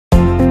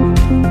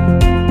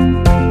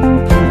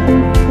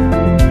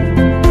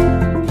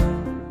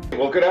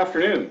Good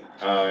afternoon,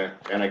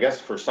 and I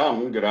guess for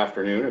some, good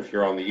afternoon if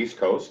you're on the East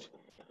Coast.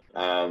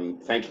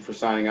 Thank you for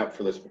signing up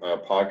for this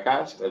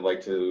podcast. I'd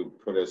like to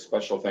put a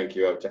special thank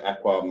you out to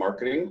Equa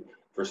Marketing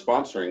for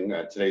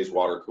sponsoring today's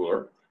water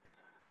cooler.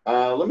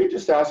 Let me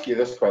just ask you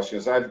this question,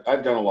 because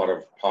I've done a lot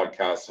of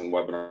podcasts and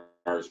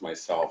webinars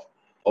myself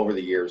over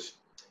the years.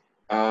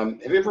 Have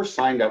you ever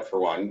signed up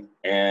for one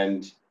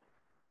and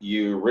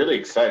you're really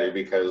excited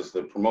because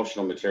the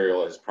promotional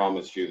material has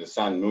promised you the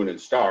sun, moon, and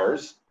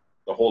stars,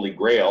 the holy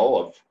grail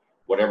of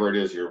whatever it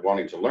is you're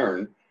wanting to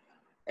learn,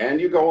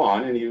 and you go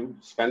on and you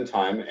spend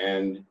time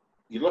and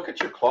you look at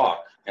your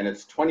clock and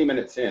it's 20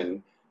 minutes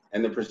in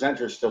and the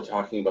presenter is still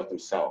talking about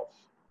themselves.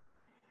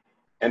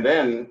 And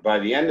then by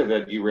the end of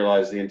it, you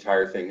realize the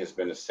entire thing has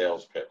been a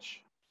sales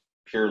pitch,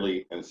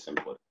 purely and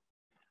simply.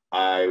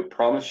 I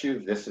promise you,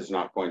 this is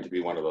not going to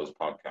be one of those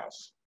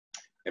podcasts.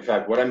 In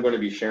fact, what I'm going to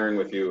be sharing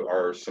with you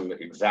are some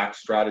exact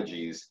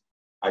strategies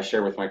I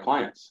share with my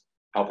clients,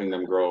 helping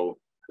them grow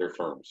their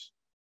firms.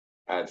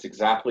 It's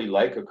exactly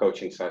like a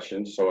coaching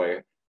session, so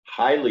I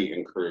highly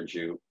encourage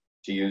you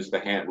to use the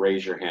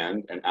raise your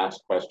hand and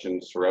ask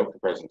questions throughout the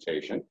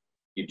presentation.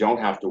 You don't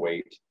have to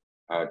wait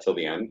till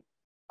the end.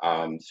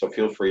 So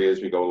feel free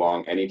as we go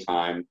along,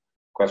 anytime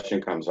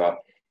question comes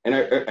up. And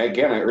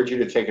again, I urge you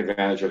to take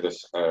advantage of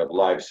this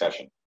live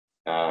session.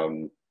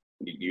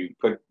 You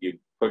put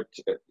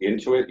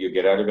into it, you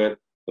get out of it.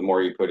 The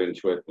more you put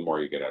into it, the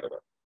more you get out of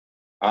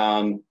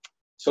it.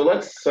 So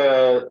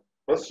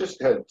let's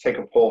just take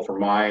a poll for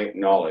my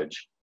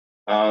knowledge.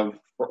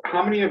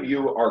 How many of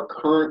you are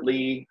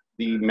currently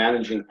the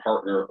managing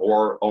partner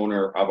or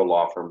owner of a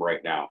law firm right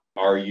now?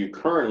 Are you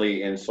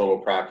currently in solo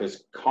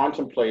practice,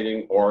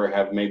 contemplating, or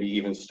have maybe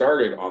even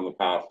started on the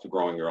path to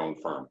growing your own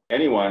firm?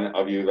 Any one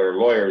of you that are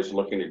lawyers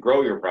looking to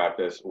grow your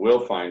practice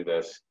will find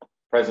this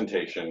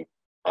presentation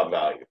of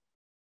value.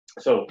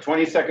 So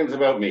 20 seconds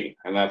about me,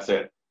 and that's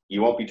it.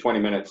 You won't be 20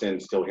 minutes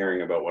in still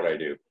hearing about what I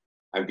do.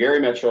 I'm Gary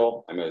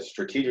Mitchell. I'm a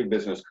strategic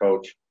business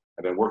coach.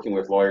 I've been working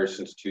with lawyers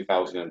since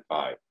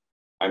 2005.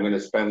 I'm going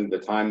to spend the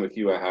time with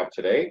you I have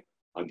today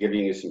on giving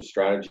you some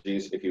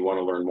strategies. If you want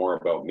to learn more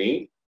about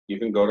me, you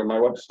can go to my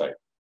website.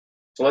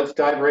 So let's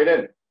dive right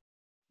in.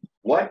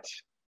 What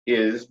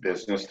is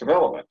business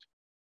development?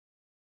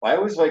 I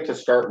always like to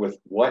start with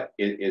what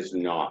it is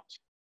not.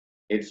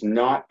 It's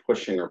not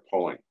pushing or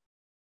pulling.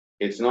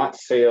 It's not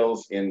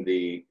sales in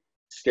the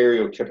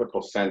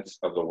stereotypical sense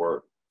of the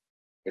word.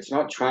 It's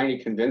not trying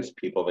to convince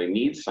people they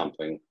need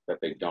something that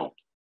they don't.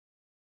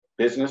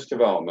 Business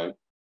development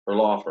for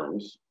law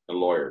firms and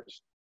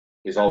lawyers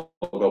is all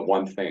about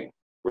one thing: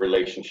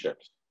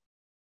 relationships,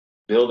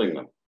 building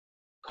them,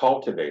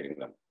 cultivating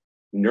them,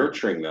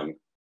 nurturing them,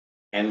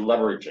 and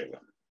leveraging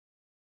them.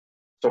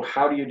 So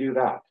how do you do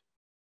that?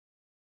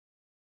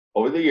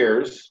 Over the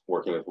years,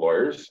 working with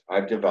lawyers,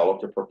 I've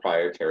developed a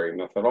proprietary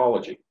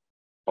methodology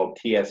called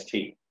TST.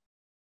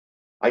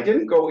 I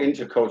didn't go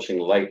into coaching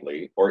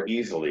lightly or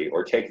easily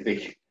or take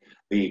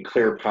the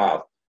clear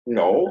path.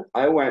 No,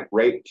 I went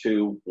right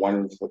to one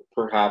of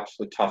perhaps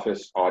the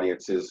toughest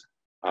audiences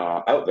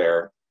out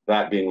there,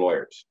 that being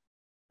lawyers.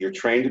 You're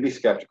trained to be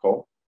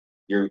skeptical.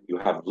 You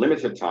have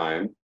limited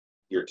time.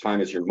 Your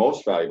time is your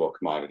most valuable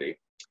commodity.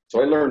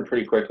 So I learned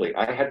pretty quickly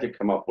I had to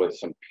come up with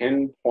some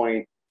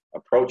pinpoint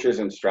approaches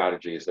and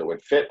strategies that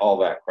would fit all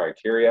that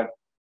criteria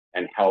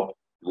and help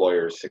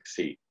lawyers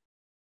succeed.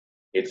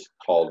 It's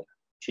called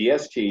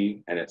TST,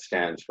 and it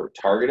stands for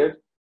targeted,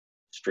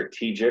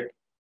 strategic,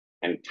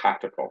 and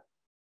tactical.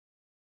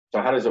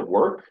 So how does it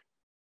work?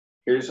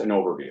 Here's an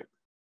overview.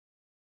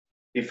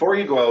 Before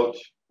you go out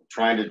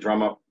trying to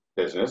drum up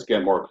business,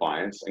 get more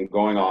clients, and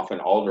going off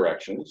in all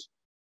directions,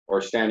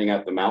 or standing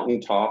at the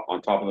mountaintop,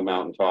 on top of the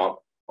mountaintop,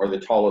 or the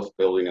tallest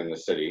building in the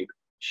city,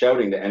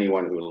 shouting to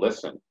anyone who will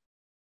listen,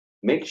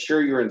 make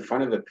sure you're in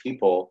front of the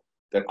people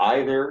that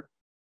either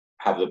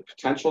have the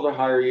potential to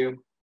hire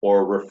you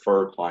or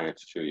refer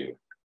clients to you.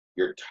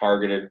 Your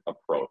targeted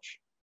approach.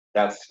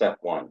 That's step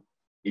one.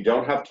 You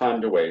don't have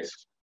time to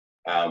waste.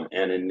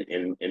 And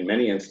in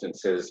many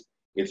instances,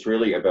 it's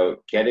really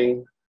about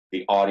getting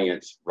the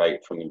audience right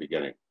from the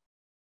beginning.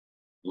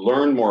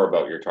 Learn more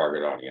about your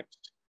target audience.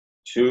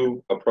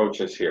 Two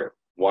approaches here,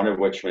 one of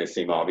which may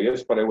seem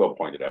obvious, but I will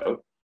point it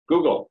out.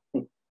 Google.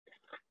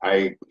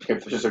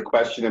 If there's a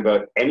question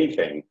about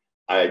anything,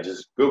 I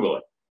just Google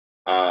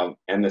it.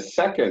 And the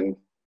second,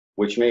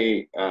 which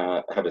may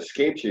have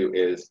escaped you,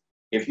 is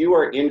if you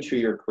are into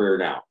your career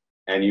now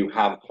and you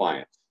have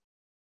clients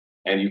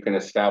and you can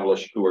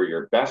establish who are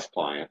your best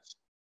clients,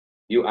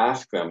 you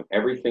ask them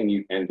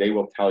everything and they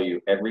will tell you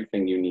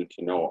everything you need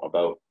to know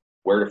about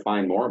where to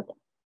find more of them.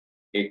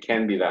 It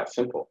can be that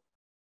simple.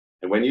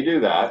 And when you do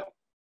that,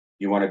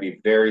 you want to be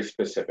very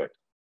specific.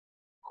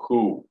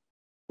 Who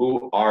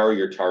are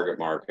your target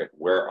market?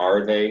 Where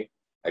are they?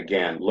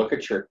 Again, look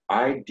at your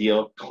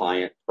ideal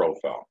client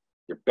profile,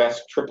 your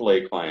best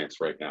AAA clients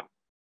right now.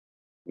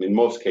 In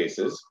most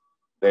cases,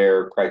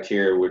 their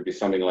criteria would be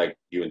something like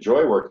you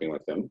enjoy working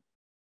with them,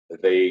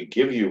 they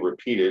give you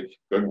repeated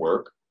good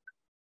work,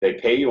 they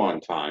pay you on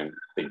time,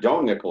 they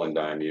don't nickel and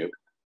dime you,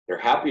 They're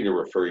happy to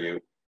refer you.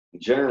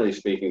 Generally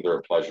speaking, they're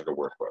a pleasure to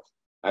work with.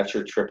 That's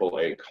your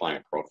AAA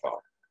client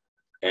profile.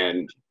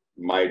 And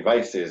my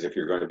advice is, if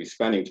you're going to be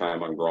spending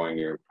time on growing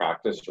your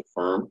practice or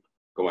firm,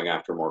 going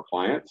after more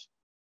clients,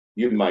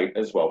 you might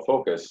as well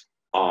focus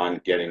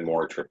on getting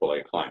more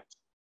AAA clients.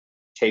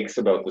 Takes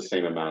about the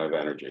same amount of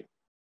energy.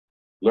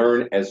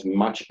 Learn as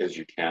much as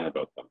you can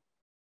about them.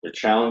 Their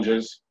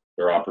challenges,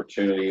 their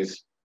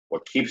opportunities,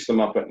 what keeps them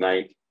up at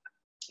night,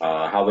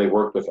 how they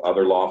work with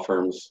other law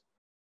firms.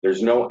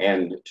 There's no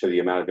end to the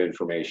amount of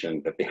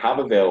information that they have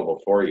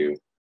available for you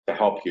to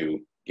help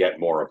you get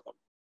more of them.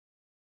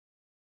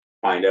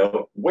 Find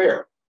out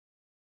where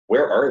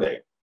are they?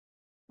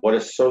 What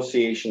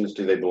associations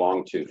do they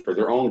belong to for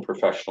their own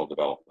professional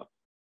development?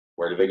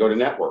 Where do they go to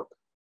network?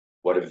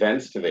 What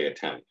events do they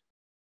attend?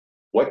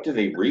 What do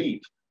they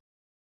read?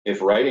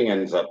 If writing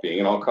ends up being,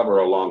 and I'll cover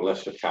a long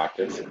list of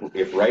tactics,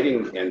 if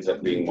writing ends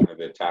up being one of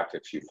the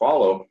tactics you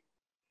follow,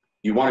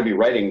 you want to be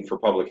writing for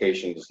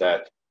publications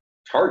that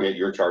target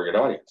your target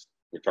audience,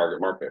 your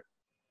target market,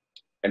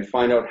 and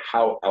find out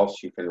how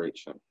else you can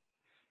reach them.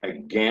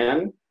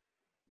 Again,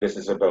 this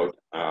is about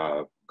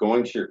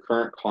going to your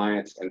current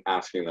clients and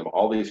asking them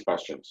all these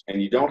questions.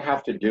 And you don't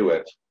have to do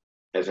it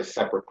as a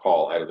separate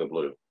call out of the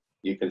blue.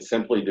 You can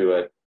simply do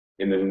it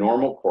in the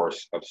normal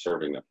course of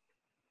serving them.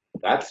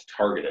 That's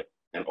targeted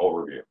and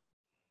overview.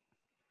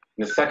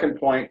 And the second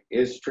point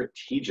is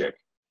strategic.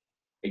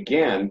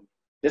 Again,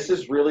 this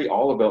is really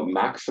all about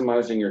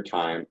maximizing your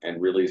time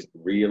and really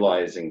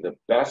realizing the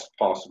best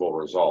possible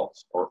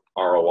results, or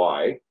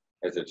ROI,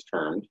 as it's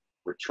termed,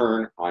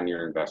 return on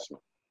your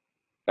investment.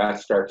 That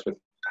starts with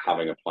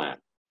having a plan.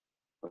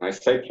 When I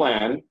say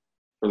plan,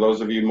 for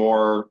those of you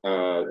more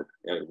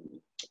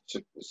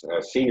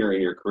senior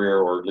in your career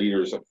or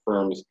leaders of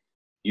firms,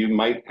 you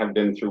might have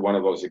been through one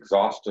of those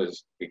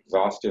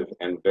exhaustive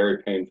and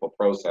very painful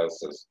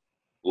processes.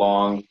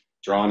 Long,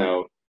 drawn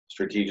out,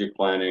 strategic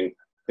planning,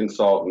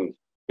 consultant,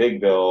 big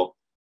bill,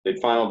 the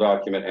final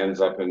document ends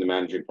up in the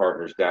managing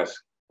partner's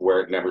desk where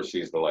it never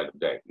sees the light of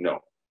day. No,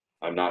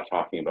 I'm not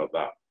talking about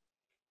that.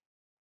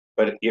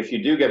 But if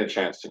you do get a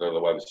chance to go to the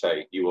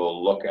website, you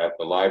will look at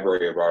the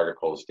library of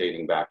articles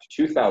dating back to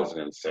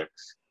 2006.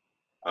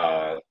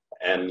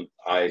 And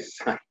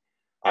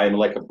I'm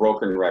like a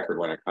broken record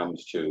when it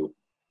comes to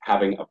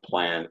having a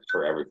plan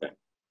for everything.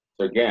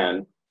 So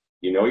again,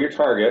 you know your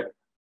target,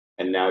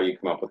 and now you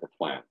come up with a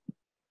plan.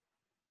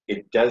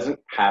 It doesn't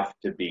have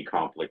to be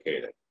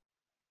complicated.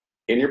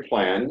 In your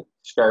plan,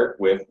 start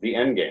with the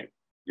end game,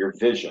 your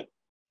vision.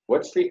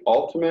 What's the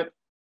ultimate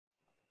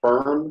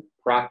firm,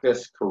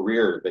 practice,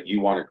 career that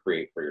you want to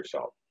create for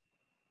yourself?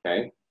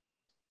 Okay.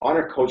 On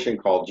a coaching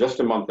call just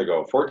a month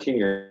ago, 14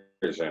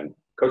 years in,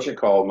 coaching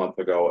call a month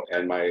ago,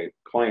 and my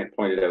client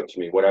pointed out to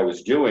me what I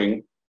was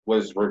doing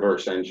was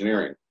reverse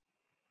engineering.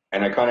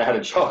 And I kind of had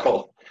a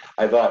chuckle.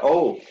 I thought,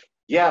 oh,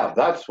 yeah,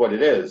 that's what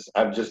it is.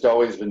 I've just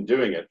always been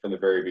doing it from the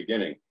very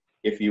beginning.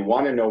 If you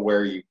want to know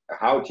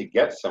how to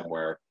get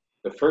somewhere,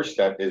 the first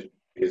step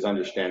is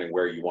understanding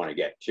where you want to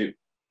get to.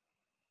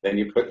 Then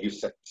you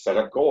set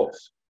up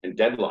goals and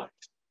deadlines,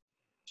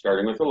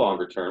 starting with the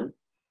longer term,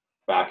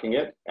 backing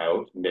it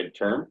out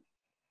midterm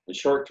and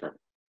short term.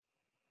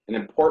 An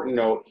important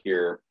note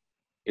here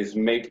is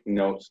make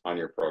notes on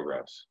your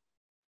progress.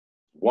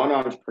 One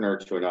entrepreneur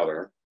to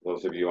another,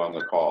 those of you on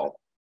the call,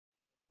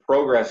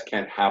 progress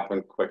can't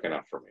happen quick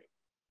enough for me.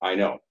 I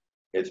know.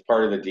 It's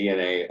part of the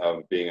DNA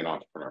of being an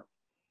entrepreneur.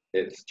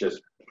 It's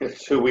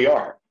who we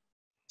are.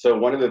 So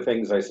one of the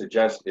things I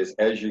suggest is,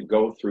 as you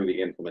go through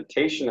the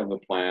implementation of the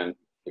plan,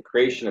 the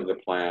creation of the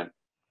plan,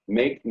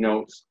 make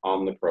notes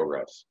on the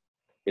progress.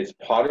 It's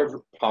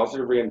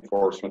positive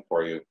reinforcement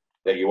for you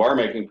that you are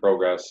making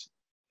progress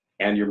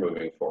and you're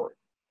moving forward.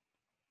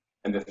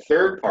 And the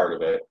third part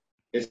of it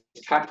is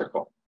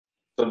tactical.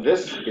 So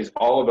this is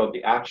all about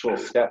the actual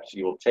steps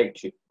you will take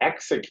to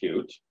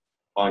execute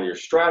on your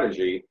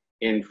strategy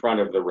in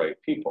front of the right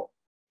people.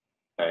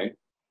 Okay?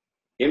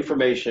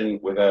 Information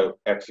without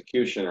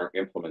execution or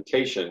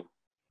implementation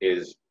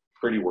is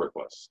pretty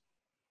worthless.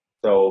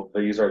 So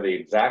these are the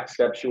exact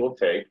steps you will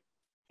take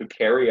to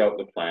carry out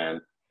the plan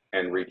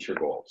and reach your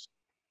goals.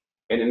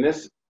 And in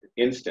this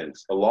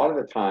instance, a lot of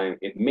the time,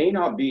 it may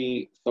not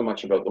be so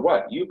much about the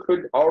what. You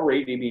could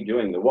already be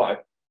doing the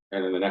what,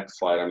 and in the next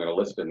slide, I'm going to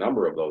list a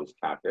number of those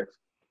tactics.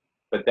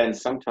 But then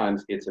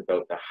sometimes it's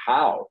about the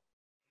how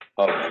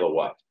of the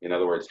what. In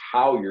other words,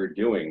 how you're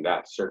doing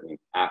that certain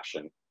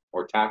action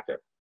or tactic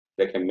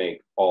that can make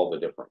all the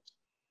difference.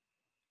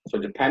 So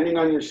depending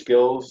on your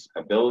skills,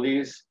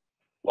 abilities,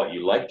 what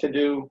you like to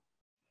do,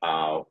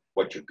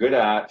 what you're good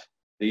at,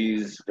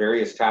 these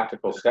various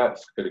tactical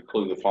steps could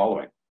include the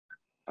following: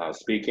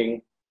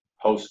 speaking,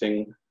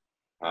 hosting,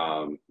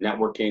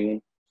 networking,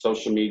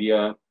 social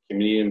media,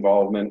 community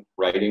involvement,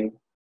 writing,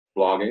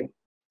 blogging.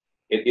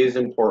 It is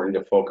important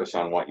to focus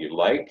on what you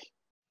like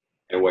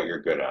and what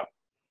you're good at.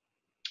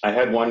 I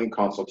had one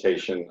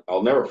consultation,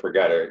 I'll never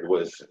forget it. It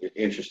was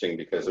interesting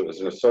because it was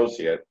an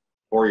associate,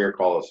 4-year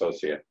call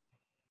associate,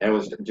 and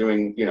was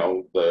doing,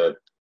 the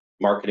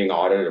marketing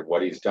audit of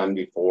what he's done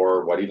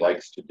before, what he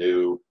likes to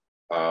do,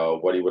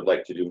 what he would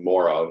like to do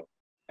more of.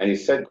 And he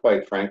said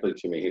quite frankly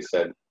to me, he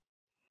said,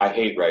 I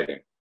hate writing.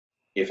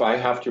 If I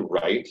have to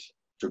write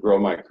to grow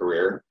my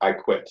career, I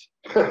quit.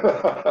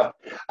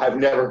 I've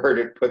never heard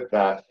it put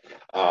that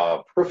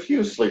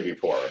profusely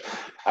before.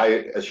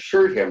 I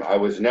assured him I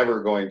was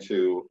never going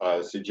to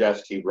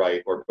suggest he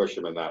write or push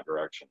him in that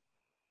direction.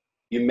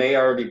 You may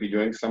already be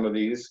doing some of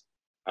these,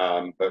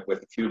 but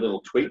with a few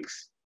little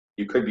tweaks,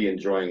 you could be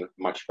enjoying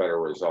much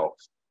better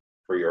results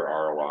for your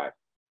ROI.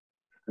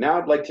 Now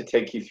I'd like to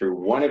take you through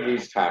one of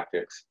these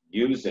tactics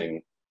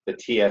using the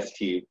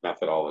TST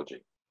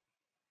methodology: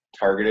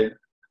 targeted,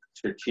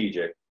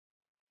 strategic,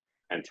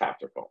 and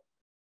tactical.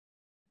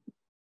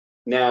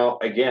 Now,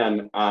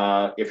 again,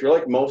 if you're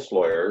like most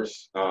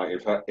lawyers,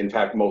 in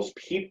fact, most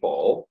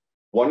people,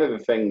 one of the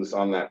things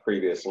on that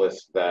previous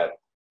list that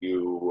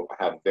you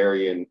have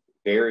varying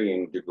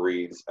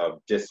degrees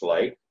of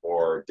dislike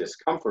or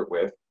discomfort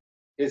with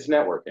is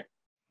networking.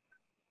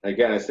 And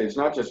again, I say it's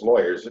not just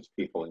lawyers, it's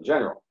people in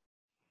general.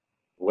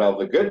 Well,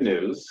 the good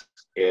news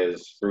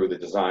is through the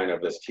design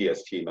of this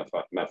TST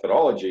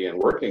methodology and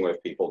working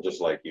with people just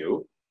like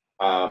you,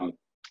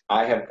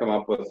 I have come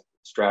up with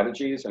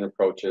strategies and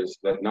approaches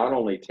that not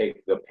only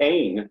take the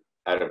pain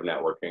out of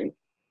networking,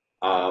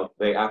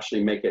 they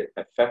actually make it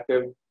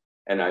effective,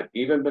 and I've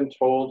even been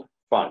told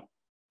fun.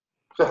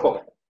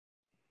 So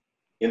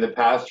in the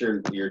past,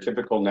 your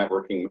typical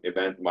networking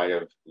event might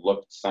have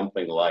looked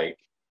something like,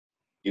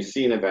 you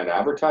see an event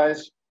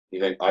advertised, you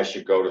think, I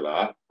should go to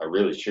that, I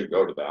really should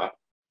go to that.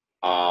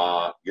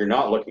 You're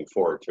not looking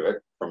forward to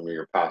it from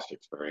your past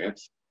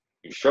experience.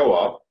 You show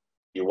up,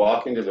 you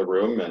walk into the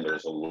room, and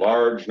there's a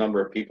large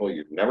number of people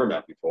you've never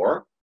met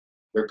before.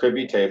 There could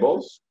be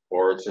tables,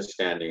 or it's a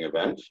standing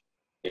event.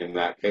 In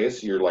that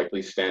case, you're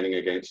likely standing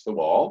against the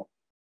wall.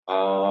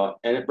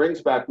 And it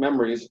brings back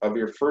memories of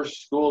your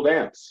first school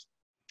dance.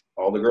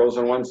 All the girls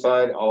on one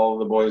side, all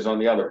the boys on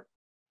the other.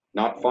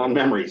 Not fond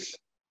memories.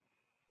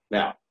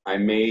 Now, I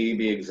may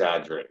be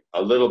exaggerating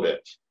a little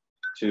bit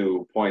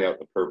to point out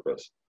the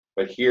purpose,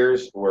 but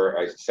here's where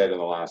I said in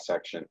the last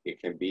section, it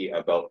can be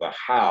about the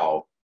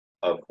how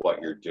of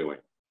what you're doing.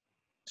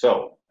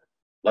 So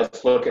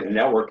let's look at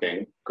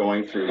networking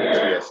going through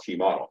the TST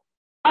model.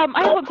 I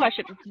have one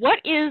question. What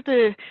is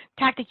the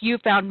tactic you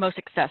found most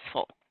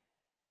successful?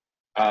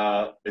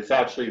 It's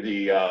actually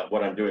the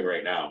what I'm doing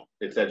right now.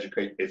 It's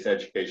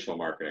educational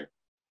marketing.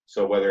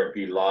 So whether it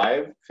be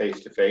live,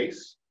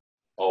 face-to-face,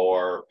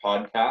 or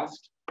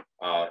podcast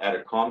at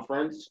a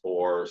conference,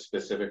 or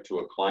specific to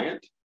a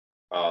client,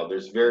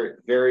 there's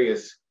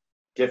various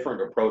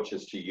different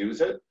approaches to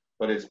use it,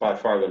 but it's by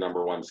far the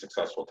 #1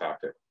 successful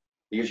tactic.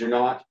 Because you're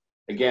not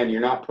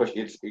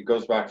pushing, it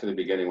goes back to the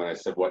beginning when I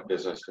said what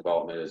business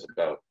development is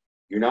about.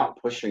 You're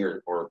not pushing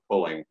or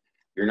pulling,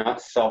 you're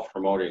not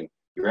self-promoting,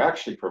 you're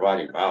actually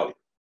providing value.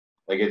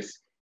 Like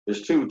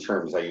there's two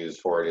terms I use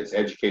for it. It's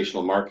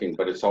educational marketing,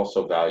 but it's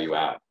also value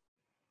add.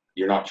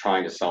 You're not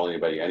trying to sell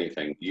anybody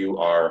anything. You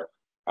are,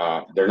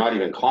 they're not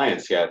even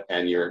clients yet,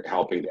 and you're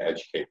helping to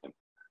educate them.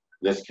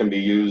 This can be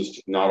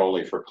used not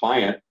only for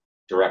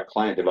direct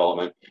client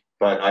development,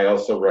 but I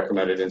also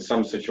recommend it in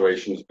some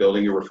situations,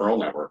 building your referral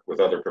network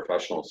with other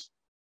professionals,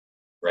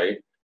 right?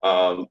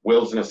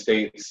 Wills and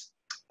estates,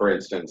 for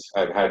instance,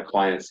 I've had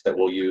clients that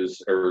will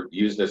use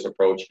this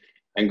approach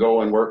and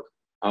go and work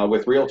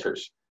with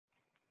realtors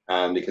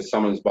because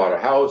someone's bought a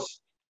house,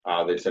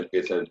 it's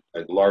a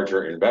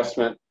larger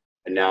investment,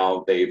 and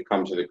now they've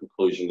come to the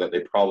conclusion that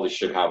they probably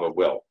should have a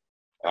will.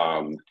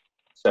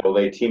 So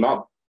they team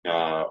up,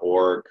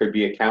 or it could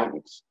be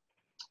accountants.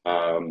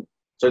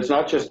 So it's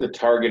not just the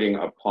targeting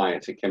of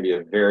clients, it can be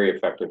a very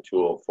effective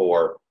tool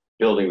for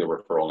building the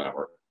referral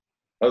network.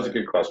 That was a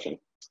good question.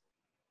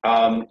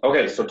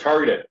 Okay, so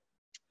targeted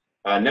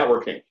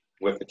networking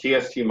with the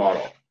TST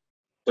model.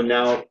 So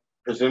now,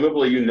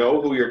 presumably you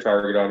know who your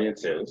target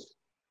audience is,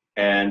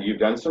 and you've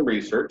done some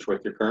research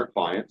with your current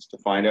clients to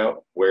find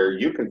out where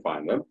you can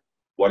find them,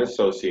 what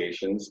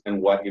associations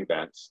and what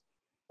events.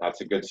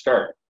 That's a good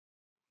start.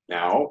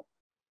 Now,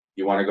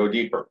 you want to go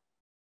deeper.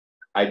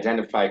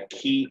 Identify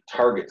key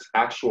targets,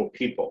 actual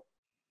people,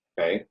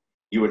 okay,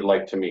 you would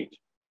like to meet.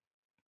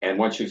 And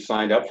once you've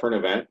signed up for an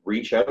event,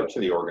 reach out to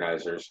the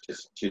organizers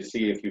to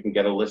see if you can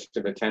get a list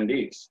of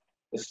attendees.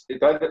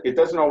 It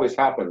doesn't always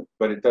happen,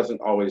 but it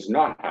doesn't always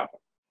not happen.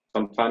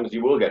 Sometimes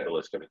you will get a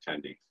list of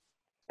attendees.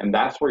 And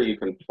that's where you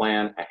can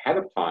plan ahead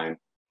of time,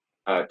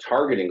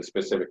 targeting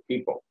specific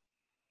people.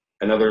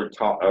 Another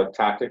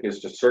tactic is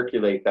to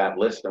circulate that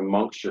list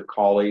amongst your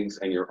colleagues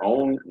and your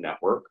own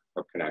network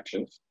of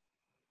connections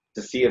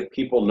to see if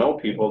people know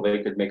people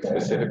they could make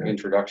specific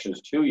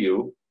introductions to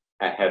you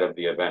ahead of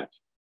the event.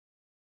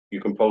 You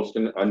can post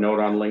a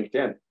note on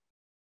LinkedIn.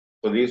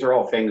 So these are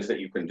all things that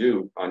you can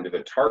do under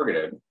the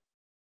targeted.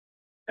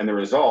 And the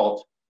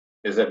result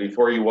is that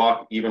before you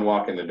even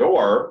walk in the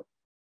door,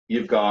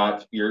 you're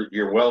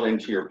well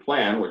into your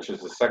plan, which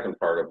is the second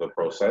part of the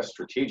process,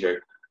 strategic.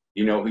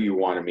 You know who you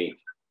want to meet,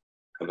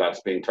 and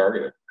that's being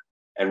targeted.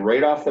 And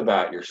right off the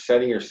bat, you're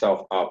setting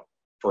yourself up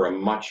for a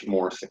much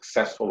more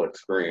successful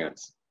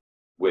experience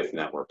with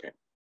networking.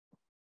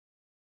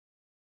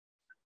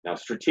 Now,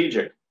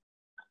 strategic.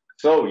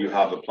 So you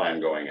have a plan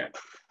going in.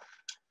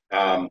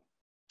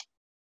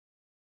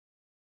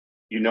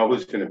 You know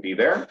who's going to be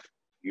there.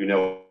 You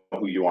know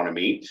who you want to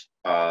meet.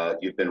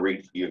 You've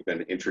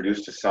been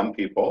introduced to some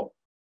people.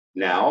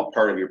 Now,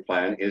 part of your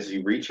plan is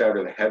you reach out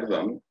ahead of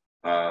them,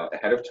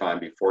 ahead of time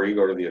before you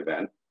go to the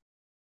event,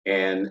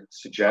 and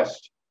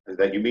suggest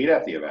that you meet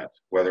at the event,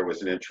 whether it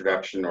was an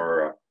introduction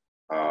or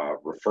a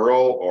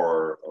referral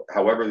or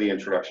however the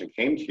introduction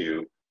came to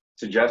you.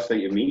 Suggest that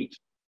you meet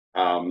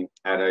at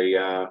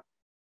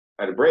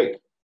a break.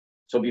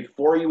 So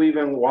before you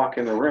even walk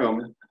in the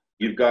room,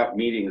 you've got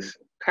meetings,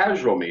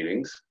 casual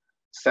meetings,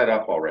 set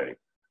up already.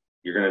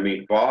 You're going to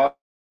meet Bob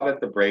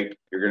at the break,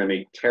 you're going to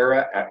meet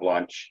Tara at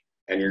lunch,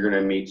 and you're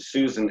going to meet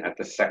Susan at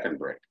the second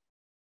break.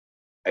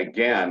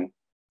 Again,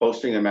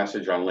 posting a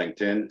message on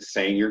LinkedIn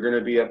saying you're going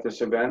to be at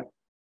this event,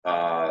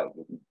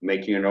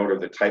 making a note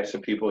of the types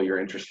of people you're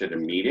interested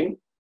in meeting,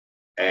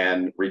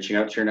 and reaching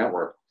out to your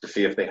network to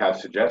see if they have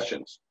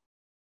suggestions.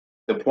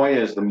 The point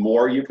is, the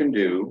more you can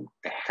do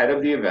ahead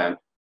of the event,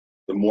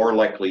 the more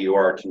likely you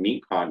are to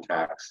meet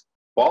contacts,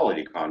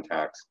 quality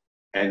contacts,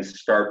 and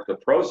start the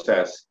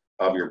process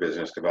of your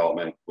business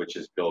development, which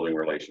is building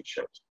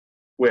relationships,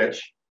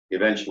 which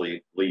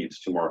eventually leads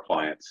to more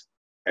clients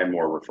and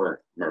more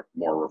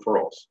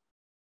referrals.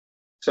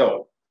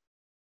 So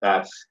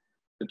that's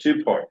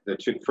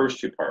the first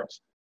two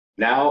parts.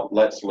 Now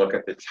let's look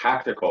at the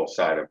tactical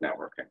side of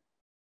networking.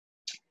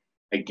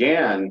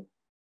 Again,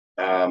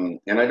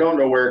 and I don't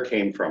know where it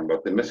came from,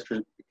 but the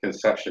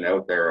misconception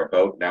out there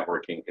about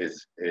networking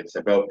is it's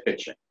about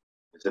pitching.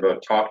 It's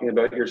about talking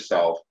about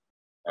yourself,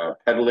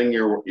 peddling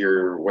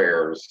your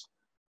wares,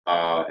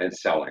 and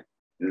selling.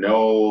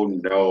 No,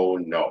 no,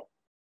 no.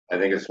 I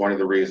think it's one of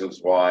the reasons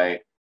why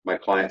my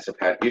clients have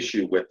had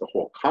issue with the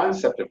whole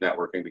concept of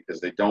networking,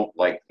 because they don't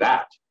like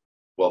that.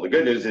 Well, the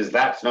good news is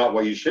that's not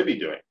what you should be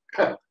doing.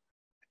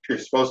 You're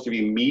supposed to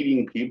be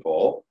meeting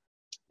people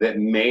that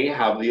may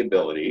have the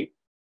ability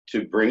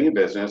to bring you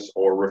business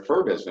or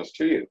refer business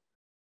to you.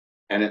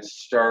 And it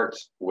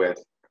starts with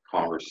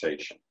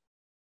conversation.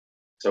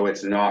 So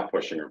it's not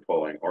pushing or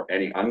pulling or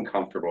any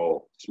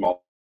uncomfortable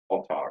small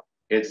talk.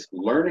 It's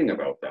learning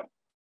about them.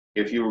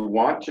 If you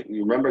want to,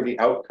 you remember the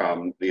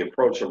outcome, the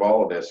approach of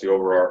all of this, the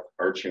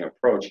overarching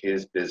approach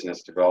is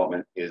business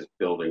development, is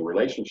building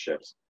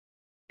relationships.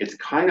 It's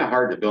kind of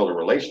hard to build a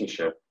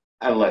relationship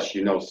unless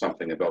you know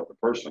something about the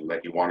person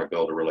that you want to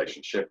build a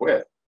relationship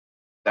with.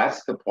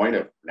 That's the point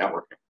of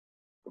networking.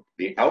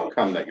 The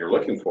outcome that you're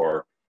looking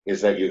for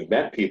is that you've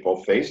met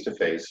people face to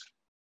face,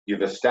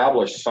 you've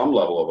established some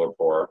level of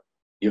rapport,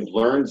 you've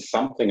learned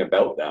something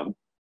about them,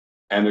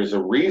 and there's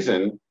a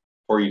reason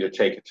for you to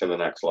take it to the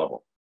next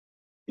level.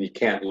 You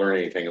can't learn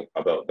anything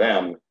about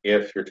them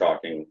if you're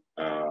talking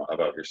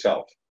about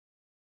yourself.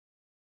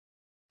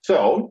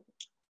 So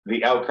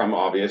the outcome,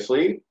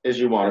 obviously, is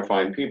you want to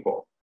find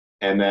people.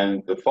 And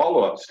then the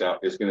follow-up step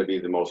is going to be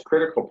the most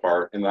critical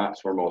part, and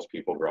that's where most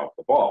people drop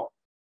the ball.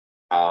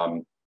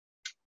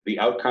 The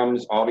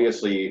outcomes,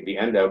 obviously, the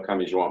end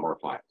outcome is you want more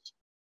clients.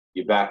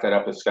 You back that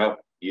up a step,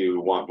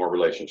 you want more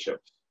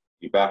relationships.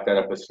 You back that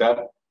up a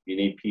step, you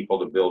need people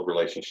to build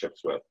relationships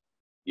with.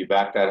 You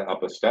back that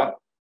up a step,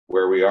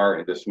 where we are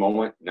at this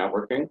moment,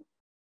 networking,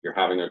 you're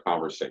having a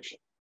conversation.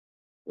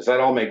 Does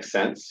that all make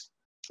sense?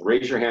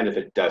 Raise your hand if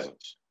it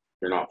doesn't.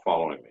 You're not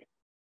following me.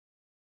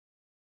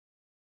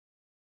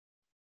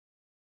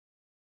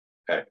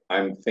 Okay,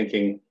 I'm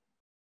thinking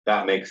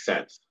that makes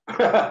sense.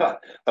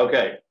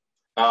 Okay,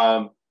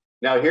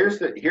 now here's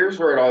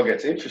where it all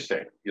gets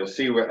interesting. You'll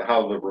see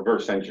how the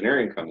reverse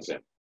engineering comes in.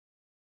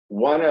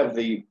 One of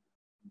the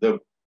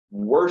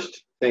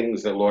worst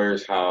things that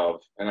lawyers have,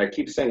 and I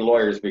keep saying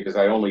lawyers because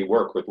I only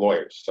work with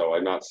lawyers, so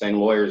I'm not saying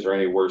lawyers are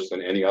any worse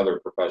than any other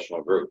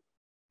professional group.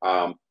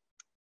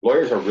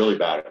 Lawyers are really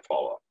bad at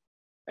follow-up.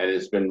 And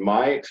it's been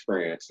my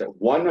experience that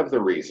one of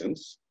the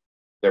reasons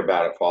they're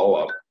bad at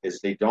follow-up is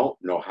they don't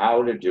know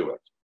how to do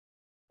it.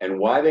 And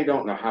why they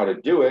don't know how to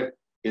do it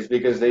is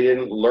because they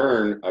didn't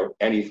learn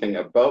anything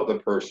about the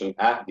person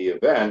at the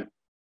event.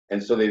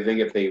 And so they think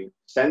if they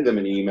send them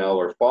an email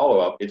or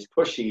follow-up, it's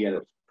pushy and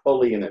it's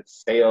pulley and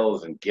it's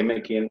sales and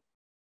gimmicking.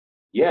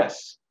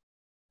 Yes,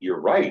 you're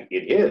right,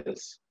 it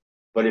is.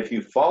 But if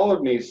you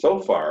followed me so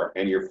far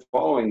and you're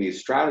following these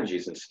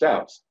strategies and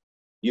steps,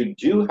 you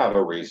do have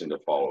a reason to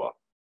follow up.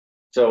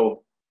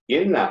 So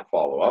in that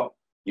follow-up,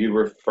 you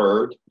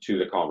referred to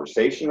the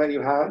conversation that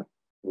you had,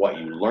 what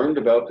you learned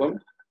about them,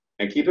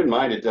 and keep in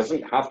mind, it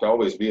doesn't have to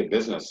always be a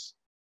business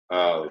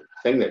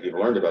thing that you've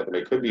learned about them.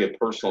 It could be a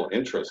personal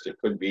interest. It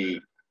could be,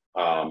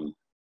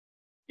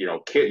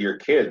 your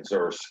kids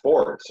or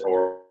sports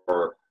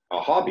or a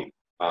hobby.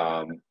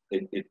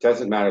 It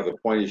doesn't matter. The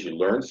point is you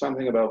learn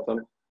something about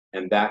them,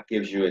 and that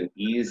gives you an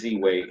easy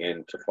way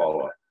in to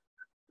follow up.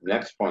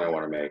 Next point I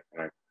want to make,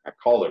 and I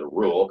call it a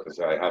rule because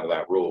I have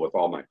that rule with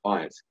all my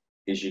clients,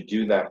 is you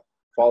do that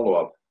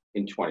follow-up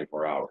in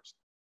 24 hours.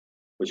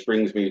 which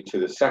brings me to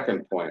the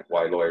second point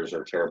why lawyers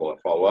are terrible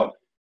at follow-up,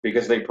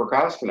 because they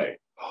procrastinate.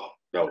 Oh,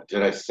 no,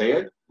 did I say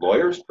it?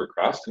 Lawyers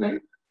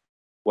procrastinate?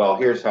 Well,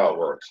 here's how it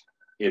works.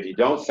 If you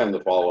don't send the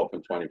follow-up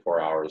in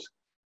 24 hours,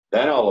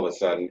 then all of a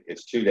sudden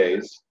it's 2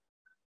 days,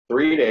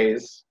 3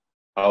 days,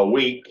 a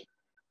week,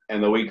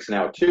 and the week's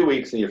now 2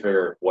 weeks, and you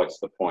figure, what's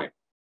the point?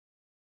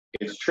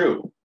 It's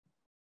true.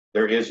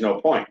 There is no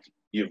point.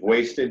 You've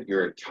wasted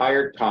your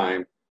entire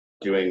time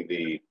doing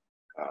the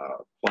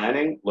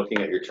planning,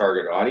 looking at your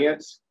target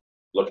audience,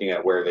 looking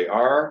at where they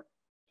are,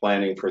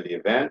 planning for the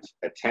event,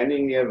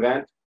 attending the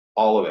event,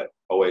 all of it,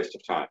 a waste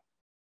of time.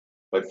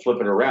 But flip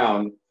it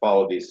around,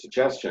 follow these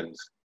suggestions,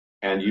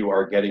 and you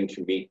are getting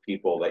to meet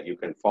people that you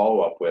can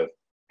follow up with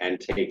and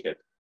take it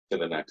to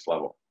the next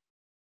level.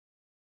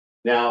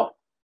 Now,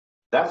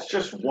 that's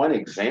just one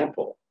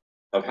example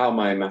of how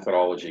my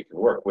methodology can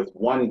work with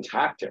one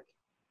tactic,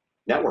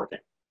 networking.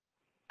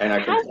 And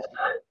I can,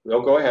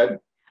 go ahead.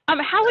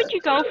 How would you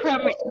go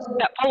from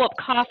that follow-up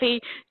coffee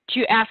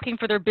to asking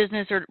for their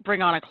business or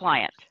bring on a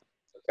client?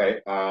 Okay,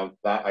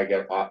 that I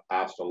get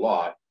asked a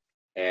lot,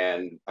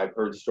 and I've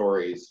heard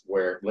stories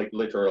where, like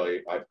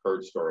literally, I've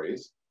heard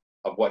stories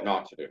of what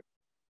not to do,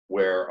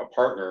 where a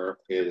partner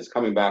is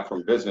coming back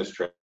from a business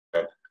trip.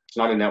 It's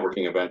not a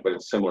networking event, but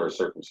it's similar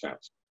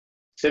circumstance.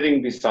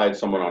 Sitting beside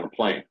someone on a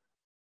plane,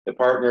 the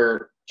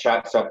partner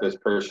chats up this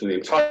person the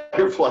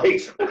entire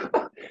flight.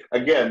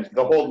 Again,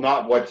 the whole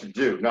not what to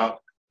do, not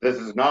this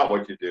is not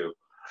what you do.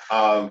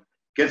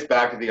 Gets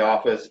back to the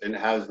office and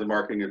has the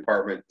marketing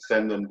department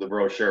send them the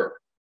brochure.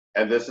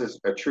 And this is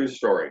a true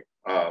story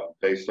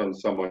based on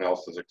someone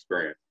else's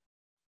experience.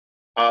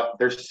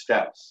 There's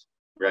steps,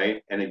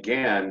 right? And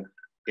again,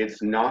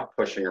 it's not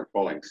pushing or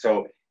pulling.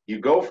 So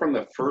you go from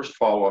the first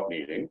follow-up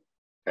meeting,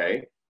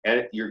 okay,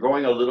 and you're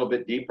going a little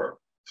bit deeper.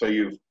 So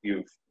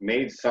you've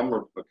made some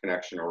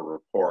connection or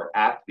rapport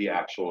at the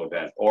actual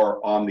event,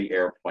 or on the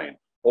airplane,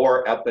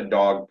 or at the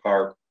dog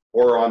park,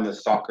 or on the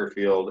soccer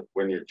field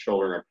when your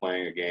children are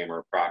playing a game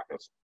or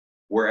practice.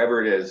 Wherever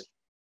it is,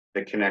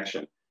 the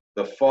connection.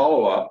 The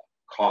follow-up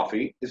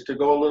coffee is to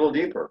go a little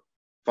deeper.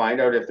 Find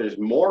out if there's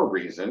more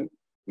reason,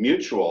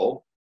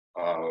 mutual,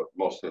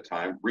 most of the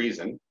time,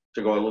 reason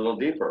to go a little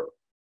deeper.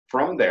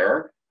 From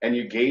there, and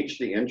you gauge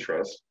the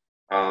interest,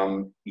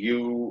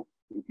 you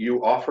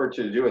offer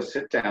to do a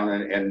sit down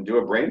and do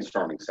a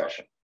brainstorming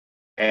session.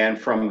 And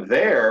from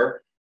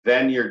there,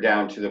 then you're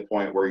down to the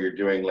point where you're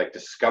doing like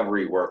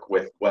discovery work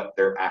with what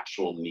their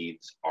actual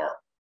needs are.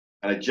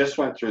 And I just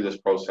went through this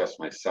process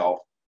myself.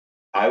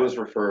 I was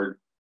referred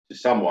to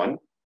someone,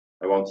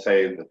 I won't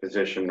say the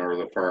position or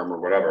the firm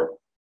or whatever.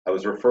 I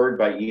was referred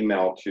by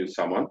email to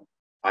someone.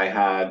 I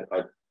had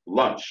a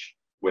lunch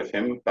with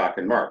him back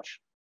in March,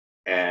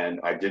 and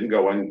I didn't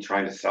go in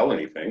trying to sell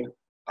anything.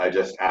 I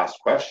just asked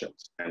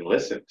questions and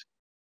listened.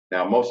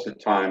 Now, most of the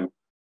time,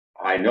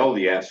 I know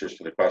the answers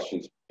to the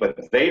questions, but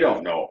they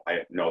don't know I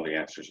know the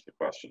answers to the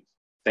questions.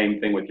 Same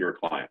thing with your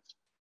clients.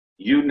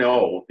 You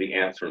know the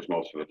answers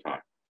most of the time.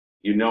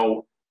 You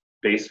know,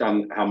 based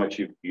on how much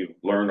you've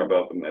learned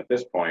about them at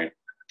this point,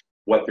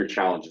 what their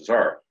challenges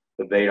are,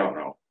 but they don't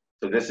know.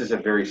 So this is a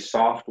very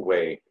soft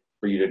way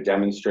for you to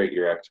demonstrate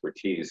your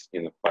expertise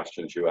in the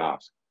questions you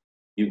ask.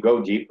 You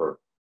go deeper,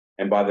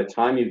 and by the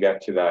time you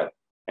get to that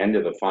end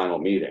of the final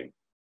meeting,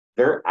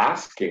 they're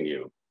asking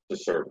you to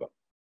serve them.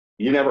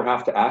 You never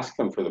have to ask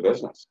them for the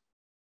business.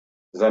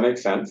 Does that make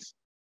sense?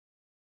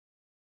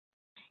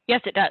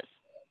 Yes, it does.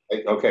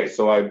 Okay,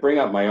 so I bring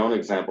up my own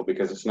example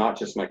because it's not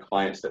just my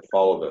clients that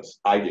follow this.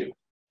 I do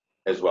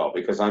as well,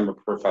 because I'm a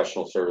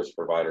professional service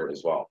provider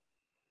as well.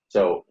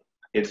 So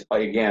it's,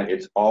 again,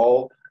 it's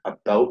all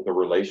about the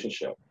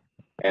relationship.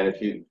 And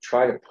if you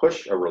try to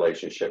push a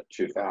relationship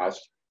too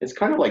fast, it's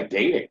kind of like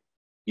dating.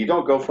 You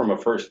don't go from a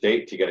first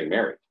date to getting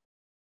married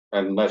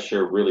unless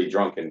you're really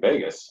drunk in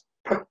Vegas.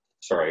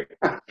 Sorry,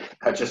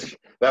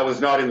 that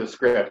was not in the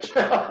script.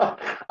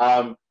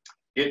 But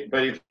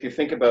if you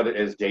think about it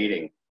as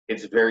dating,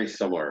 it's very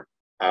similar.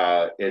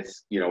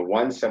 It's,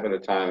 one step at a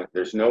time.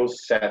 There's no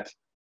set.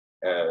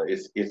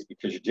 It's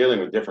because you're dealing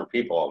with different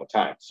people all the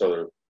time.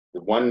 So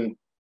the one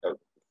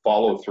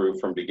follow through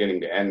from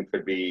beginning to end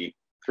could be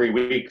 3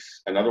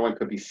 weeks. Another one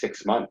could be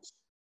 6 months,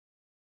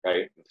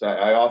 right? So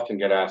I often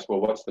get asked,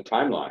 well, what's the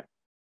timeline?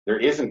 There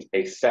isn't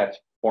a set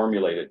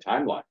formulated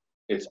timeline.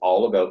 It's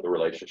all about the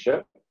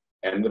relationship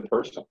and the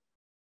person.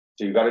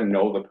 So you got to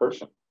know the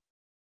person.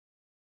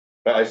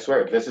 But I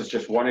swear, this is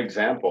just one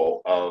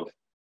example of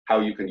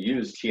how you can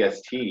use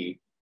TST,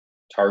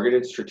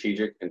 targeted,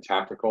 strategic, and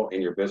tactical,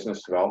 in your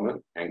business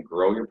development and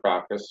grow your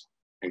practice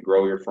and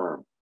grow your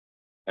firm.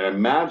 And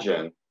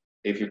imagine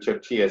if you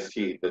took the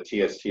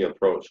TST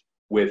approach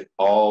with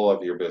all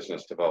of your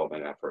business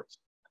development efforts.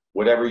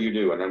 Whatever you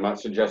do, and I'm not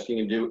suggesting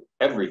you do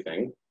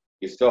everything.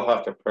 You still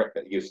have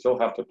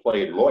to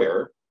play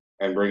lawyer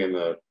and bring in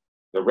the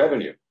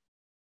revenue.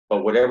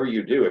 But whatever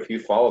you do, if you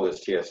follow this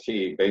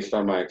TST, based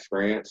on my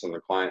experience and the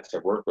clients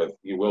I've worked with,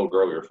 you will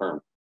grow your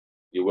firm.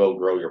 You will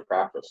grow your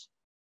practice.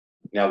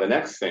 Now, the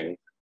next thing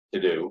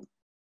to do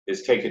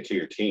is take it to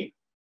your team.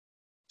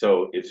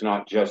 So it's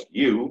not just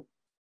you,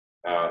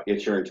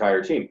 it's your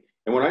entire team.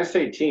 And when I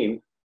say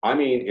team, I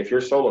mean, if you're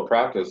solo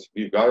practice,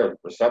 you've got a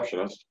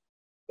receptionist,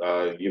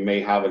 you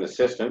may have an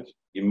assistant,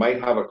 you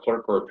might have a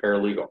clerk or a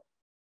paralegal.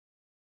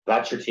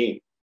 That's your team.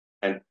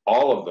 And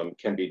all of them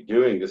can be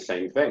doing the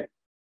same thing.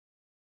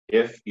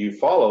 If you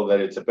follow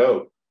that it's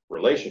about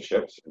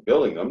relationships and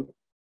building them,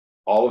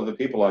 all of the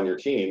people on your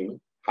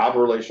team have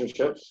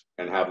relationships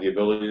and have the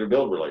ability to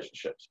build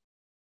relationships.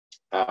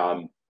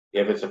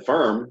 If it's a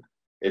firm,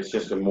 it's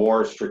just a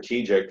more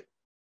strategic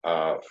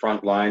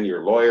front line,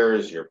 your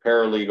lawyers, your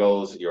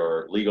paralegals,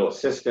 your legal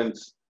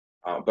assistants.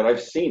 But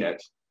I've seen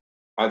it.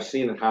 I've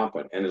seen it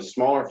happen. And in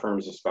smaller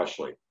firms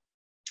especially.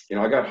 You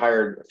know, I got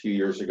hired a few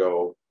years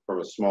ago from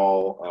a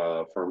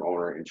small firm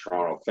owner in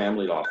Toronto,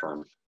 family law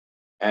firm.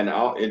 And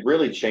it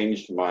really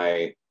changed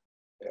my,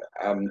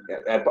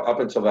 up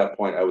until that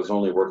point, I was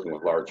only working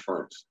with large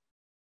firms.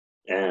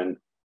 And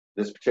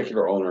this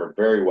particular owner,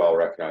 very well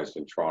recognized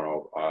in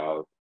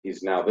Toronto,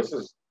 he's now, this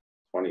is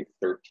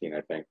 2013,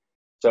 I think.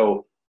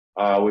 So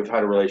we've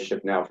had a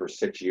relationship now for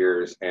 6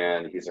 years,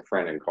 and he's a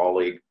friend and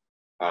colleague.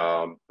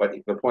 But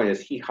the point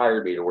is, he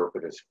hired me to work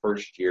with his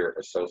first year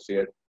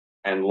associate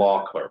and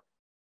law clerk.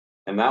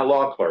 And that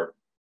law clerk,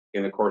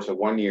 in the course of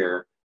 1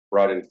 year,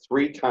 brought in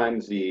 3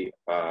 times the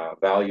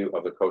value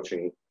of the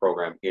coaching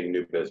program in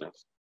new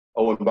business.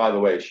 Oh, and by the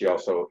way, she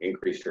also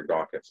increased her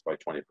dockets by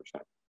 20%.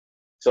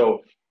 So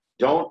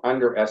don't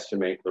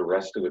underestimate the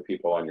rest of the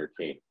people on your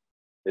team.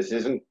 This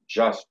isn't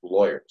just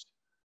lawyers,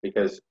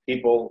 because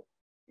people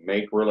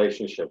make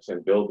relationships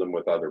and build them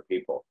with other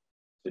people.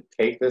 So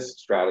take this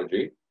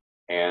strategy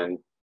and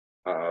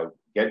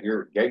get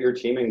your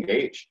team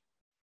engaged,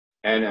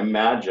 and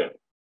imagine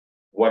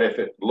what it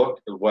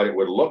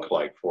would look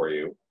like for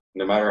you,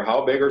 no matter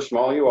how big or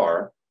small you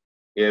are,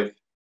 if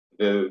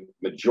the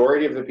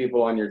majority of the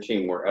people on your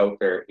team were out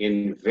there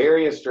in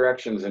various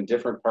directions in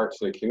different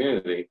parts of the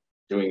community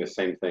doing the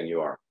same thing you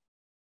are.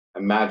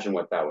 Imagine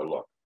what that would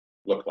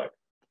look like.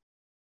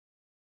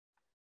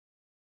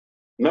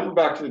 Remember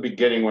back to the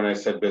beginning when I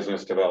said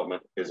business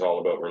development is all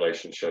about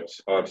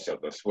relationships. Oh, I've said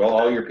this. Well,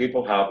 all your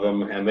people have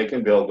them and they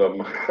can build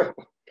them.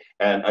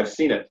 And I've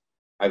seen it.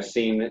 I've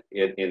seen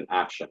it in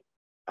action.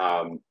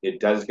 It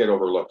does get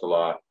overlooked a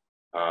lot,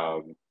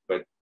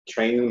 but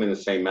train them in the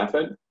same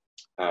method.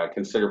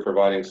 Consider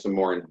providing some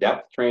more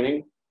in-depth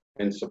training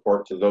and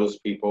support to those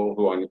people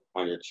who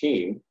on your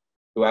team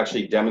who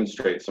actually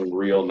demonstrate some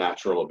real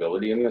natural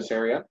ability in this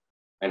area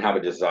and have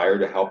a desire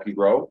to help you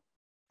grow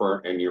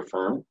in your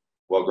firm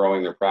while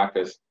growing their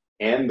practice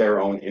and their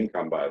own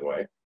income, by the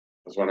way.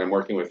 Because when I'm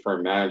working with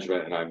firm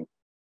management and I'm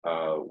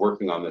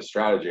working on this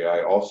strategy,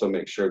 I also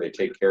make sure they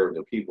take care of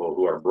the people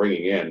who are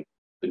bringing in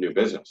the new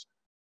business.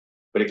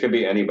 But it could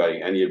be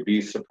anybody, and you'd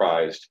be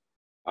surprised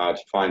to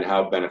find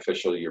how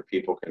beneficial your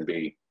people can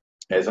be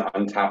as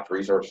untapped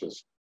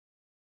resources.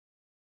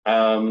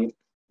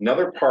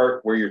 Another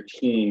part where your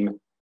team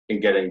can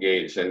get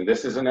engaged, and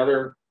this is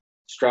another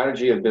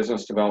strategy of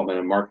business development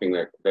and marketing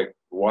that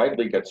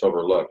widely gets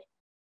overlooked.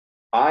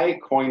 I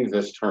coined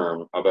this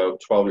term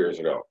about 12 years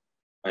ago,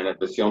 and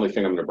that's the only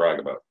thing I'm going to brag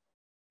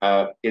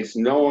about. It's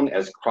known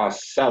as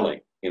cross-selling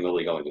in the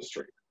legal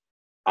industry.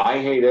 I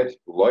hate it,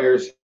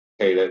 lawyers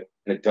hate it,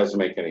 and it doesn't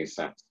make any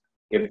sense.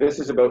 If this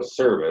is about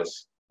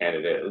service, and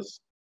it is,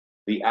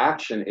 the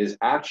action is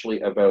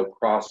actually about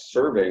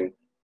cross-serving,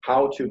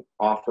 how to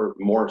offer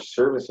more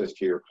services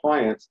to your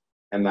clients,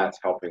 and that's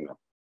helping them.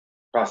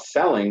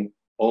 Cross-selling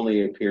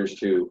only appears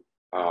to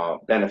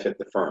benefit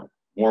the firm.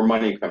 More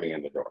money coming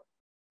in the door,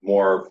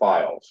 more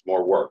files,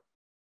 more work.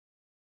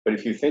 But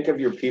if you think of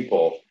your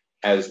people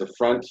as the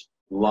front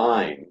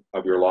line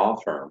of your law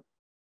firm,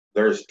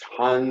 there's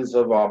tons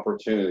of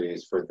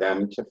opportunities for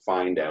them to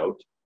find out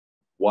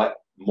what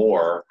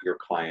more your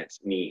clients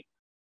need.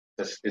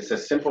 It's a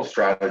simple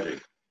strategy.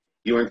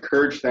 You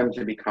encourage them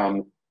to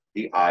become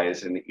the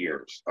eyes and the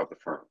ears of the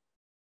firm.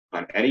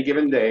 On any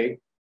given day,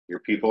 your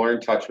people are in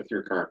touch with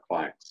your current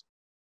clients.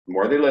 The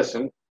more they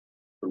listen,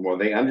 the more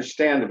they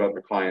understand about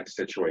the client's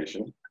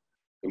situation,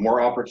 the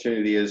more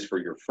opportunity is for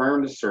your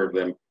firm to serve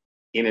them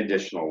in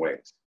additional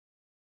ways.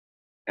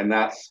 And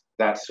that's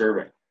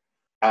serving.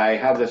 I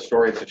have this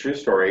story, it's a true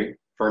story,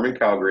 firm in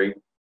Calgary.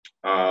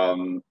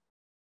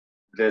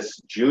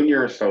 This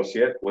junior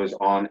associate was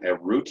on a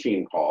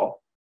routine call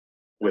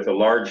with a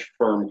large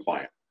firm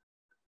client.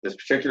 This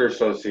particular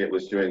associate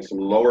was doing some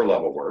lower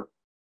level work,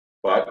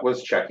 but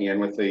was checking in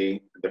with the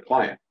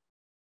client.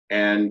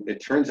 And it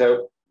turns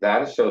out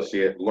that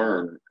associate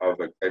learned of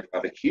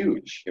a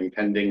huge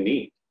impending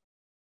need.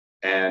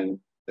 And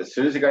as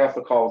soon as he got off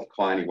the call with the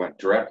client, he went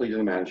directly to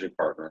the managing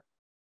partner.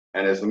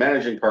 And as the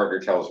managing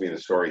partner tells me the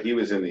story, he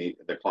was in the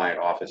client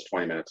office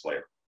 20 minutes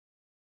later.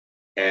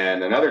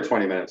 And another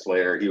 20 minutes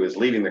later, he was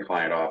leaving the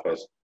client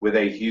office with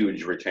a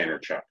huge retainer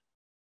check.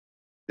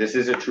 This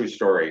is a true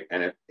story,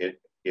 and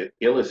it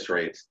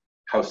illustrates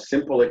how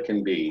simple it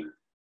can be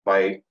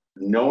by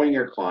knowing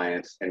your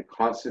clients and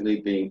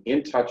constantly being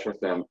in touch with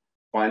them,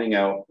 finding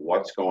out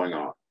what's going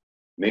on,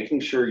 making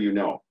sure you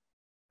know.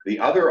 The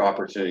other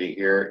opportunity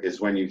here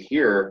is when you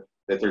hear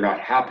that they're not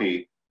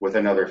happy with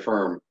another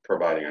firm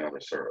providing another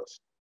service.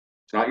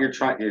 It's not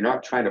you're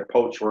not trying to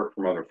poach work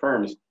from other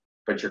firms,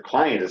 but your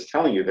client is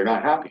telling you they're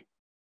not happy.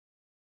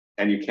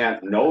 And you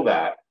can't know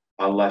that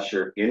unless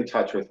you're in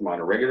touch with them on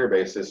a regular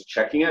basis,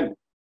 checking in,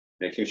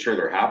 making sure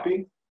they're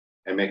happy,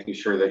 and making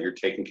sure that you're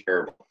taking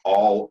care of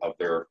all of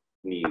their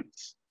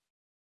needs.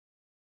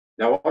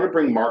 Now, I want to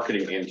bring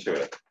marketing into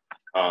it,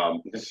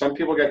 because some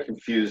people get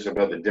confused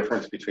about the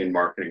difference between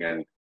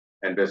marketing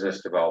and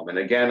business development.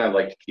 Again, I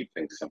like to keep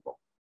things simple.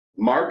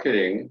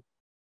 Marketing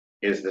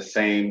is the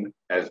same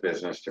as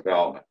business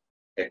development,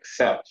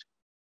 except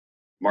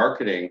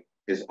marketing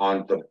is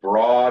on the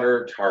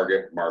broader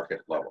target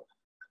market level.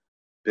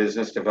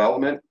 Business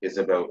development is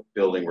about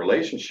building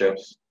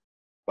relationships,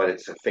 but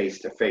it's a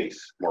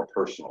face-to-face, more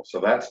personal. So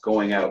that's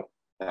going out,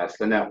 that's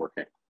the networking.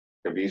 It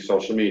could be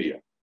social media.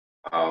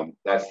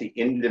 That's the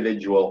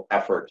individual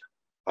effort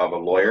of a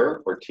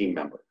lawyer or team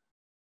member.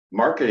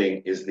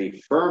 Marketing is the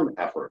firm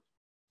effort.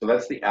 So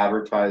that's the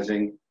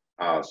advertising,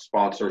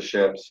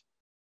 sponsorships,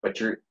 but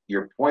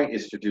your point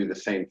is to do the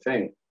same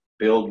thing,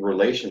 build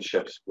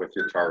relationships with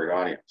your target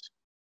audience.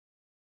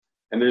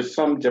 And there's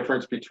some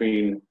difference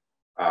between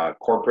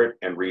corporate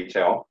and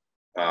retail.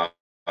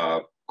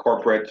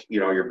 Corporate,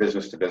 your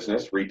business to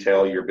business,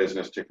 retail, your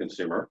business to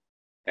consumer.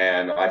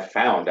 And I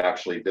found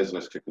actually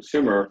business to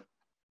consumer,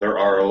 there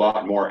are a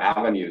lot more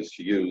avenues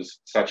to use,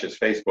 such as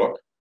Facebook.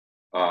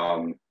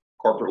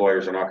 Corporate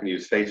lawyers are not going to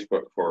use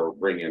Facebook for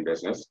bringing in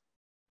business,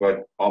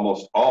 but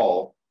almost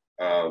all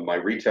my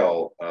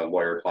retail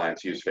lawyer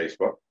clients use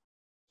Facebook.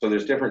 So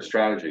there's different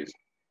strategies,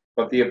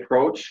 but the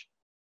approach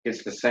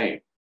is the same.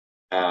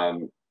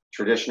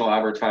 Traditional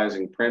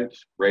advertising, print,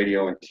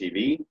 radio, and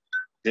TV,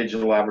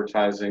 digital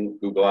advertising,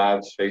 Google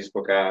ads,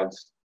 Facebook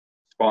ads,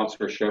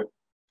 sponsorship,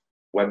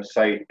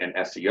 website and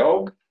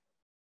SEO,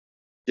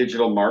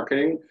 digital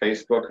marketing,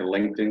 Facebook and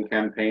LinkedIn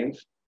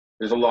campaigns.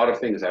 There's a lot of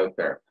things out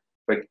there,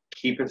 but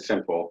keep it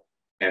simple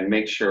and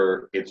make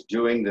sure it's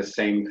doing the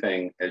same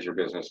thing as your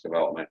business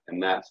development,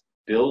 and that's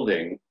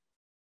building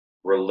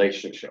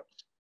relationships.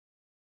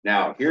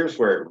 Now, here's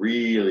where it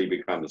really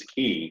becomes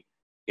key,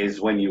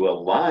 is when you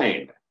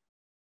align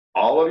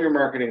all of your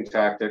marketing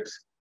tactics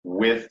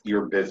with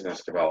your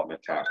business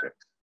development tactics.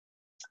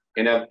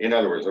 In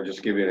other words, I'll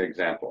just give you an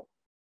example.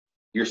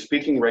 You're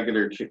speaking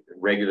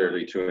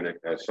regularly to an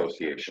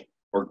association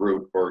or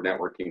group or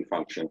networking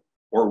function,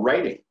 or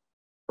writing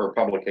for a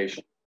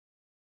publication.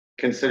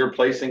 Consider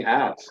placing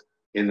ads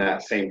in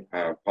that same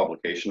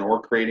publication,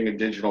 or creating a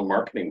digital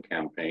marketing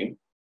campaign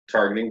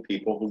targeting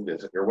people who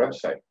visit your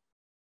website.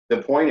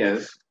 The point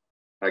is,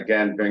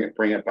 again,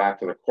 bring it back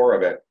to the core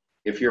of it.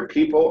 If your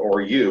people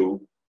or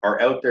you are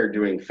out there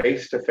doing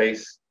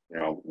face-to-face,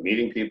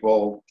 meeting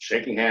people,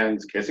 shaking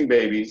hands, kissing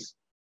babies,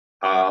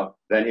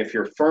 then if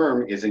your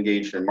firm is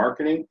engaged in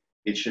marketing,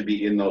 it should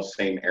be in those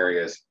same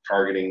areas,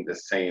 targeting the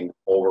same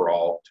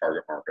overall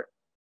target market.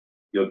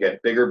 You'll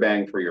get bigger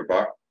bang for your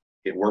buck.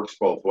 It works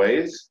both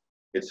ways.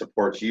 It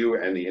supports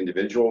you and the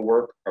individual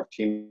work of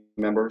team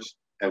members.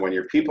 And when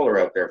your people are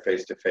out there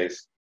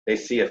face-to-face, they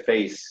see a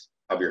face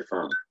of your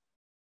firm,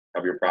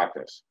 of your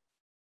practice.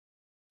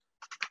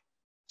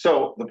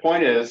 So the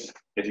point is,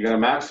 if you're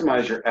going to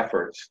maximize your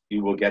efforts,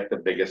 you will get the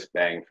biggest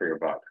bang for your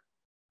buck.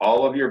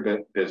 All of your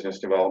business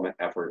development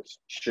efforts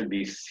should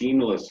be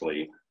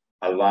seamlessly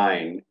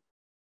aligned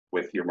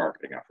with your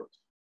marketing efforts.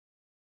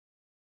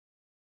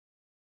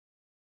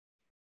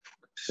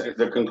 So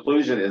the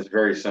conclusion is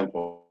very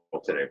simple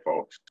today,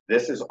 folks.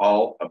 This is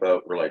all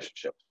about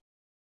relationships.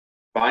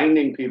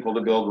 Finding people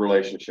to build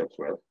relationships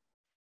with,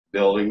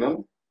 building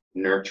them,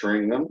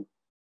 nurturing them,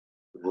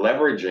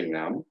 leveraging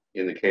them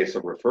in the case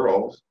of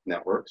referrals,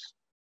 networks,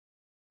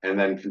 and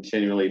then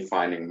continually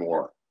finding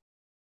more.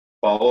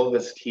 Follow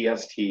this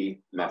TST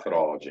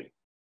methodology: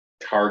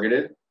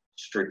 targeted,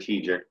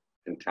 strategic,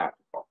 and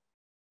tactical.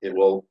 It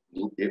will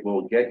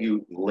get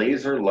you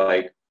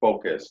laser-like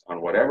focus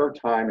on whatever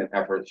time and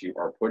efforts you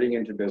are putting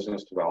into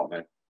business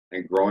development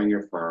and growing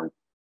your firm,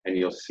 and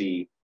you'll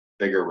see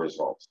bigger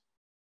results.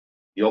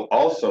 You'll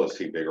also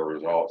see bigger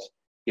results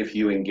if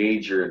you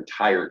engage your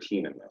entire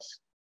team in this.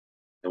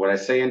 And when I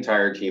say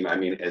entire team, I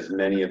mean as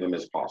many of them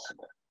as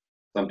possible.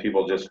 Some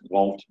people just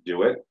won't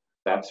do it.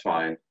 That's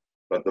fine.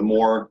 But the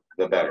more,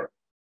 the better.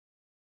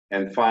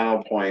 And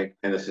final point,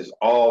 and this is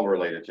all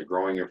related to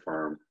growing your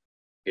firm,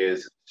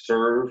 is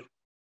serve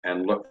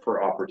and look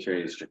for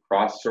opportunities to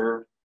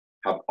cross-serve.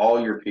 Have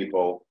all your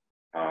people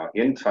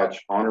in touch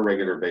on a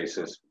regular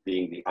basis,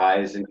 being the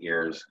eyes and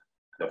ears,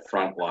 the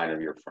front line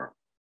of your firm.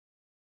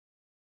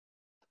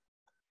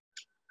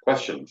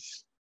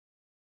 Questions?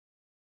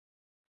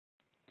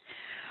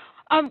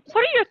 What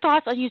are your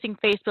thoughts on using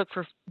Facebook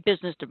for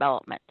business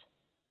development?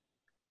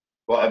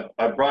 Well,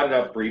 I brought it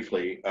up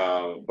briefly,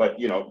 but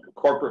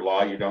corporate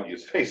law, you don't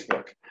use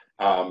Facebook.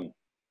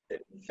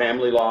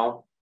 Family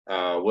law,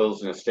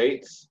 wills and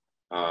estates,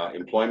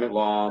 employment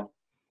law.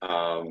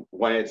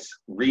 When it's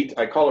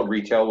I call it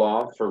retail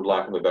law for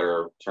lack of a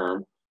better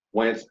term.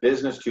 When it's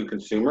business to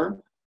consumer,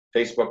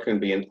 Facebook can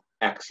be an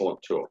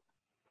excellent tool.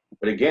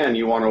 But again,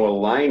 you want to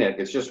align it.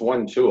 It's just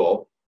one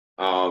tool,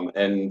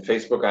 and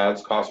Facebook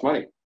ads cost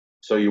money.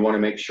 So you want to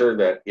make sure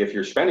that if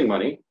you're spending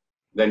money,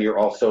 then you're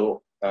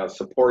also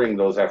supporting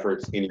those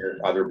efforts in your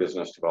other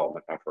business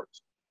development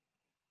efforts.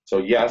 So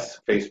yes,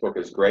 Facebook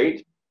is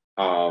great.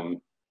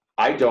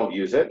 I don't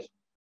use it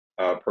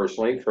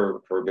personally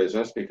for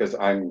business because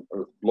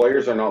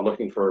lawyers are not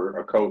looking for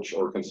a coach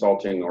or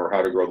consulting or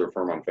how to grow their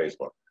firm on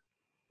Facebook.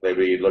 They'd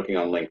be looking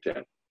on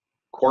LinkedIn.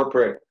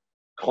 Corporate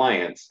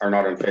clients are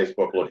not on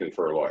Facebook looking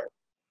for a lawyer,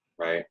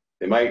 right?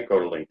 They might go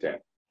to LinkedIn.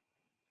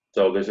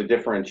 So there's a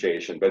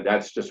differentiation, but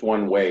that's just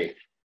one way.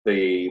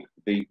 The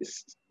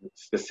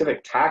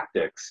specific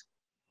tactics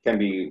can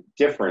be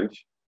different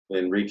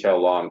in retail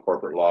law and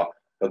corporate law,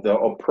 but the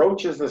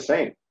approach is the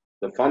same.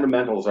 The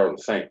fundamentals are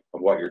the same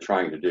of what you're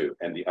trying to do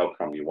and the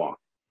outcome you want.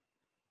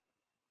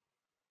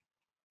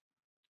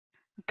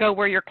 Go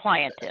where your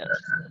client is.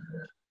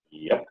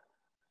 Yep.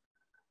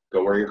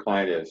 Go where your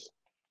client is.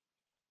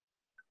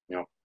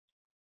 Yep.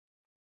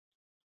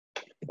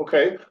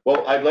 Okay,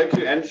 well, I'd like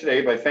to end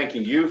today by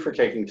thanking you for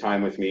taking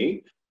time with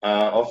me.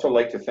 Also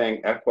like to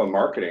thank Equa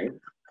Marketing,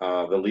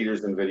 the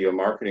leaders in video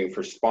marketing,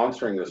 for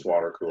sponsoring this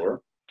water cooler.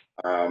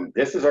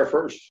 This is our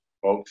first,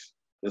 folks.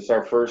 This is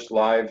our first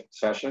live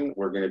session.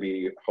 We're going to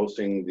be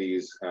hosting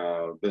these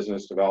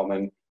business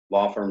development,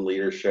 law firm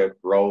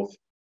leadership, growth,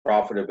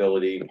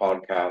 profitability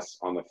podcasts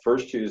on the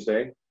first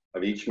Tuesday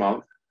of each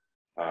month,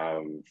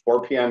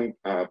 4 p.m.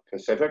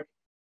 Pacific,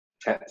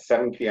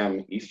 7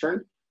 p.m.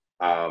 Eastern.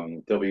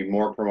 There'll be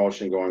more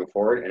promotion going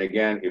forward. And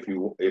again, if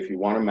you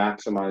want to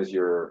maximize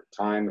your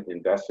time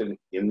invested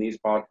in these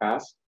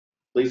podcasts,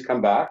 please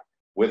come back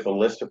with a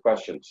list of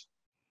questions.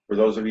 For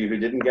those of you who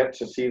didn't get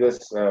to see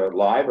this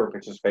live or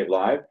participate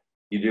live,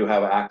 you do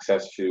have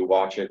access to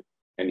watch it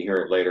and hear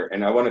it later.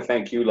 And I want to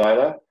thank you,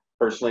 Lila,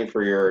 personally,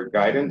 for your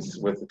guidance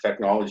with the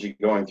technology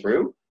going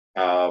through.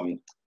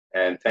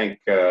 And thank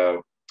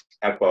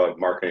Equa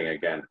Marketing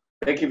again.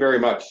 Thank you very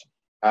much.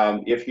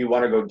 If you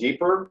want to go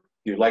deeper,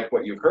 if you like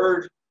what you've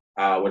heard,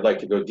 would like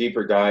to go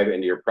deeper dive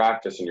into your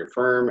practice and your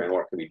firm and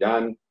what can be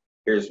done,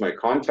 here's my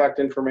contact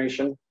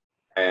information.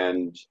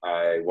 And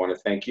I want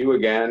to thank you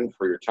again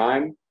for your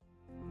time.